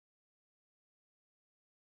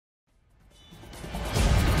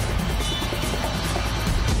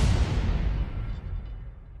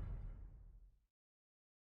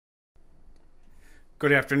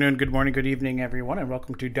Good afternoon, good morning, good evening, everyone, and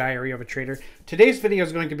welcome to Diary of a Trader. Today's video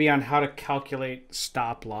is going to be on how to calculate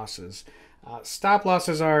stop losses. Stop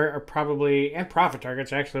losses are probably, and profit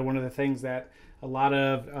targets, are actually one of the things that a lot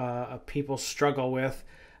of people struggle with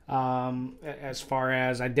as far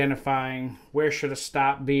as identifying where should a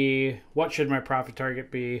stop be, what should my profit target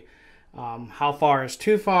be, how far is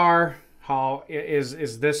too far, how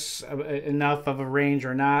is this enough of a range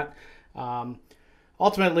or not.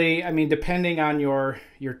 Ultimately, I mean, depending on your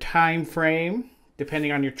time frame,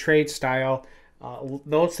 depending on your trade style,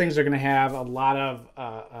 those things are going to have a lot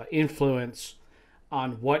of influence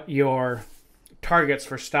on what your targets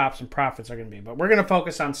for stops and profits are going to be. But we're going to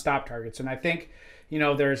focus on stop targets. And I think, you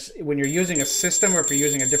know, when you're using a system or if you're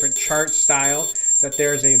using a different chart style, that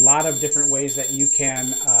there's a lot of different ways that you can,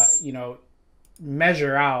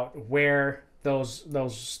 measure out where those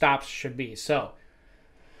stops should be. So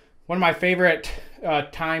one of my favorite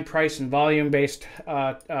time, price, and volume-based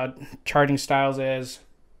charting styles is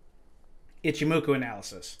Ichimoku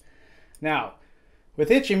analysis. Now, with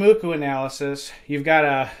Ichimoku analysis, you've got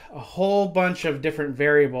a whole bunch of different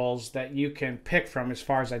variables that you can pick from as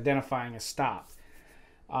far as identifying a stop.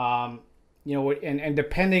 And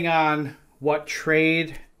depending on what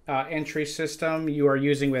trade entry system you are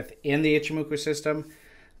using within the Ichimoku system,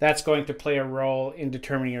 that's going to play a role in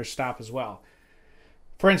determining your stop as well.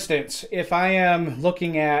 For instance, if I am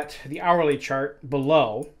looking at the hourly chart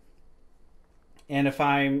below, and if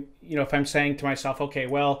I'm saying to myself, okay,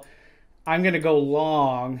 well, I'm going to go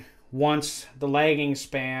long once the lagging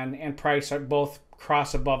span and price are both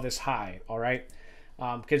cross above this high, all right?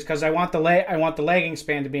 Because I want the lagging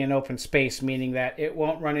span to be an open space, meaning that it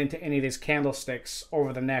won't run into any of these candlesticks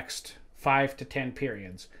over the next 5 to 10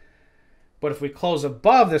 periods. But if we close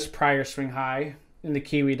above this prior swing high in the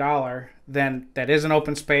Kiwi dollar, then that is an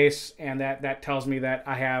open space, and that tells me that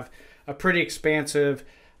I have a pretty expansive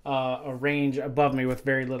a range above me with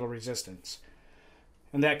very little resistance.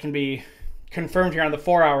 And that can be confirmed here on the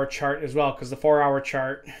 4-hour chart as well, because the 4-hour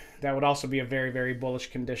chart, that would also be a very, very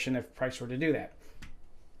bullish condition if price were to do that.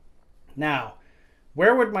 Now,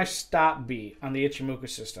 where would my stop be on the Ichimoku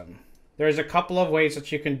system? There's a couple of ways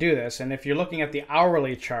that you can do this, and if you're looking at the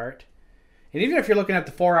hourly chart, and even if you're looking at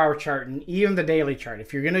the 4-hour chart and even the daily chart,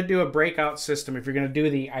 if you're going to do a breakout system, if you're going to do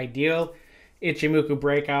the ideal Ichimoku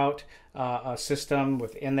breakout system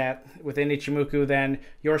within Ichimoku, then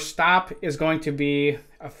your stop is going to be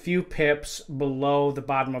a few pips below the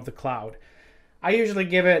bottom of the cloud. I usually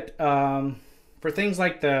give it, for things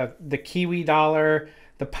like the Kiwi dollar,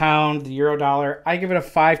 the pound, the euro dollar, I give it a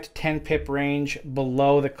 5 to 10 pip range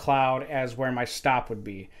below the cloud as where my stop would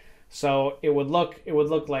be. So it would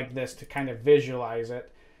look like this to kind of visualize it.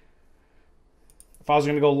 If I was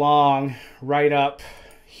going to go long right up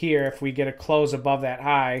here, if we get a close above that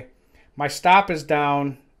high, my stop is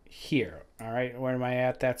down here. All right, where am I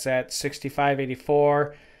at? That's at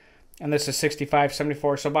 65.84, and this is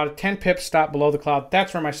 65.74. So about a 10 pip stop below the cloud.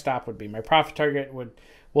 That's where my stop would be. My profit target would.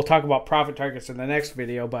 We'll talk about profit targets in the next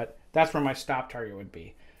video, but that's where my stop target would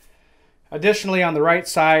be. Additionally, on the right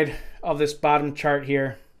side of this bottom chart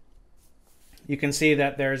here, you can see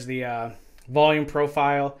that there's the volume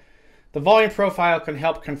profile. The volume profile can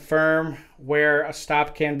help confirm where a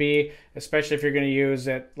stop can be, especially if you're going to use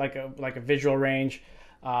it like a visual range.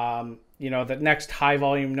 The next high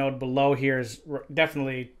volume node below here is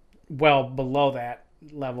definitely well below that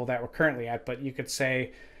level that we're currently at. But you could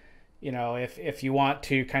say, if you want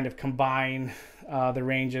to kind of combine the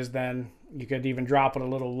ranges, then you could even drop it a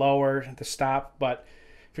little lower, the stop. But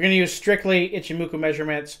if you're going to use strictly Ichimoku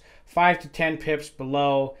measurements, 5 to 10 pips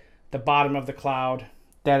below the bottom of the cloud,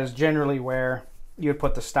 that is generally where you would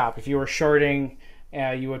put the stop. If you were shorting,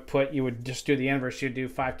 you would just do the inverse. You'd do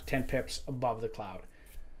 5 to 10 pips above the cloud.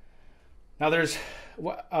 Now there's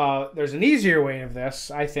an easier way of this,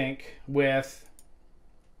 I think, with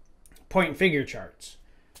point and figure charts.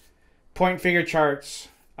 Point and figure charts,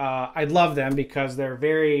 I love them because they're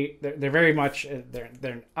very much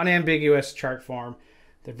an unambiguous chart form.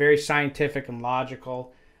 They're very scientific and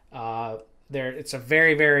logical. It's a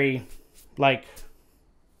very, very like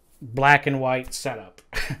black and white setup.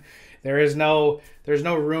 There's no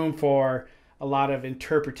room for a lot of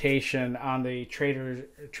interpretation on the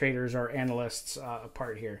traders or analysts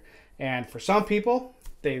part here. And for some people,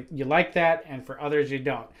 you like that, and for others you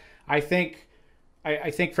don't. I think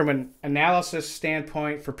from an analysis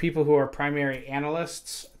standpoint, for people who are primary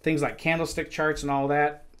analysts, things like candlestick charts and all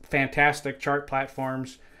that, fantastic chart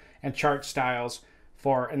platforms and chart styles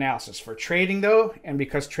for analysis. For trading, though, and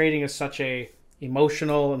because trading is such a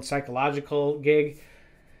emotional and psychological gig,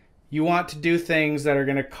 you want to do things that are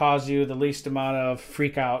going to cause you the least amount of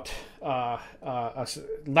freak out.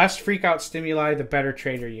 Less freak out stimuli, the better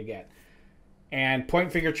trader you get. And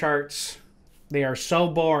point figure charts, they are so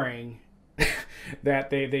boring that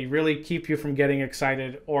they really keep you from getting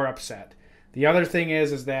excited or upset. The other thing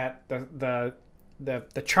is that the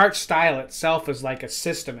chart style itself is like a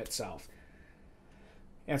system itself.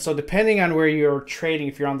 And so depending on where you're trading,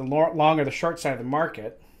 if you're on the long or the short side of the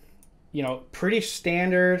market, you know, pretty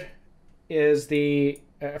standard is a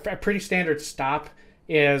pretty standard stop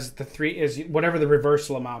is whatever the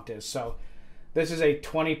reversal amount is. So this is a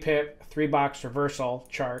 20 pip 3-box reversal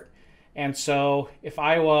chart. And so if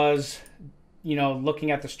I was, you know,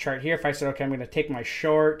 looking at this chart here, if I said, okay, I'm going to take my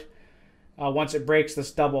short, once it breaks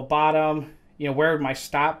this double bottom, you know, where would my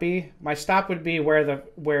stop be? My stop would be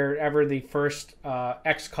wherever the first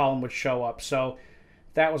X column would show up. So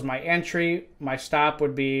if that was my entry, my stop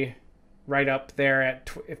would be right up there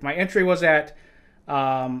if my entry was at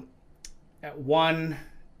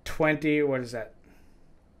 120, what is that?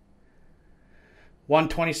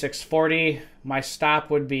 126.40, my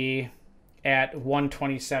stop would be at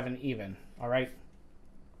 127 even. All right.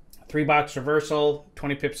 3-box reversal,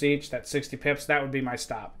 20 pips each, that's 60 pips. That would be my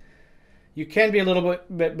stop. You can be a little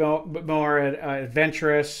bit more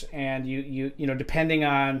adventurous, and you know, depending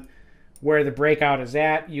on where the breakout is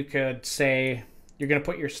at, you could say you're going to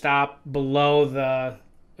put your stop below the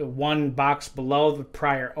one box below the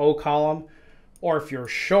prior O column, or if you're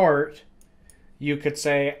short, you could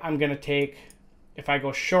say I'm going to take, if I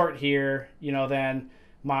go short here, you know, then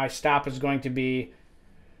my stop is going to be,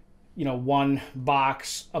 you know, one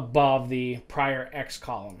box above the prior X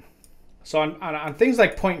column. So on things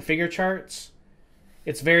like point figure charts,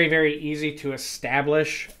 it's very, very easy to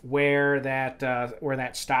establish where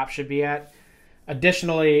that stop should be at.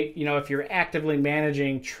 Additionally, you know, if you're actively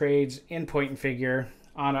managing trades in point and figure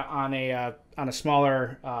on a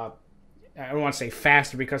smaller, I don't want to say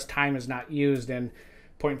faster because time is not used in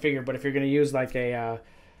point and figure, but if you're going to use like a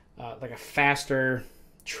faster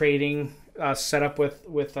trading setup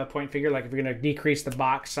with point and figure, like if you're going to decrease the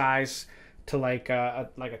box size to like a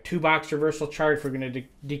 2-box reversal chart, if we're going to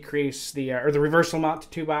decrease the reversal amount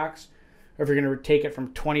to 2-box, or if you're going to take it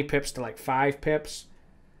from 20 pips to like 5 pips,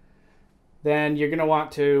 then you're going to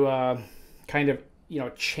want to kind of, you know,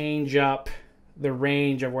 change up the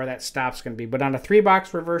range of where that stop's going to be. But on a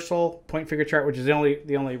 3-box reversal point figure chart, which is the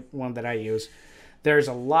only one that I use, there's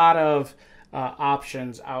a lot of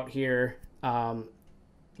options out here that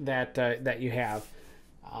you have,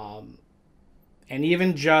 and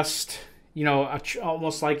even just, you know,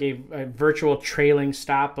 almost like a virtual trailing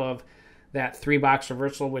stop of that 3-box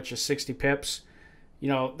reversal, which is 60 pips. You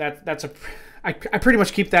know, I pretty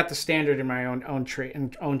much keep that the standard in my own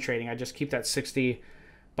trading. I just keep that 60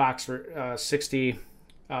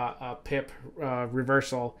 pip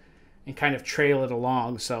reversal and kind of trail it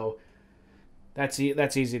along. So that's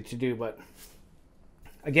easy to do. But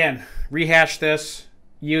again, rehash this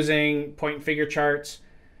using point and figure charts.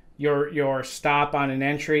 Your stop on an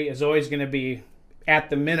entry is always going to be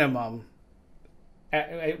at the minimum.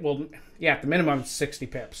 At the minimum 60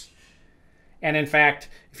 pips. And in fact,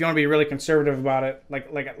 if you want to be really conservative about it,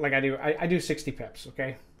 like I do 60 pips.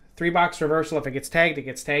 Okay, 3-box reversal. If it gets tagged, it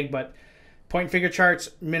gets tagged. But point and figure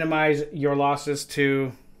charts minimize your losses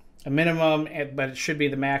to a minimum, but it should be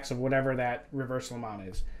the max of whatever that reversal amount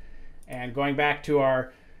is. And going back to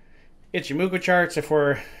our Ichimoku charts, if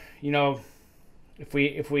we're, you know, if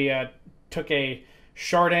we took a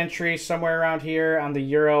short entry somewhere around here on the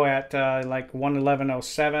euro at like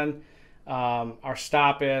 111.07, our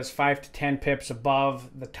stop is 5 to 10 pips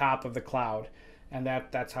above the top of the cloud, and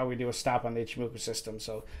that's how we do a stop on the Ichimoku system.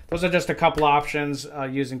 So those are just a couple options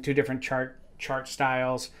using 2 different chart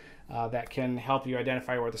styles that can help you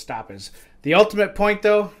identify where the stop is. The ultimate point,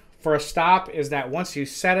 though, for a stop is that once you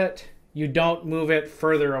set it, you don't move it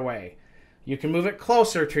further away. You can move it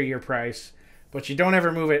closer to your price, but you don't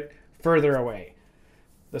ever move it further away.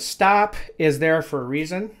 The stop is there for a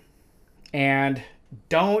reason, and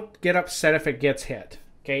don't get upset if it gets hit.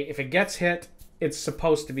 Okay, if it gets hit, it's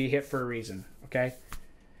supposed to be hit for a reason. Okay,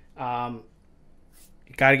 you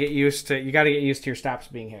got to get used to your stops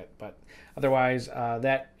being hit. But otherwise,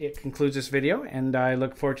 it concludes this video, and I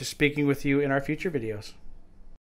look forward to speaking with you in our future videos.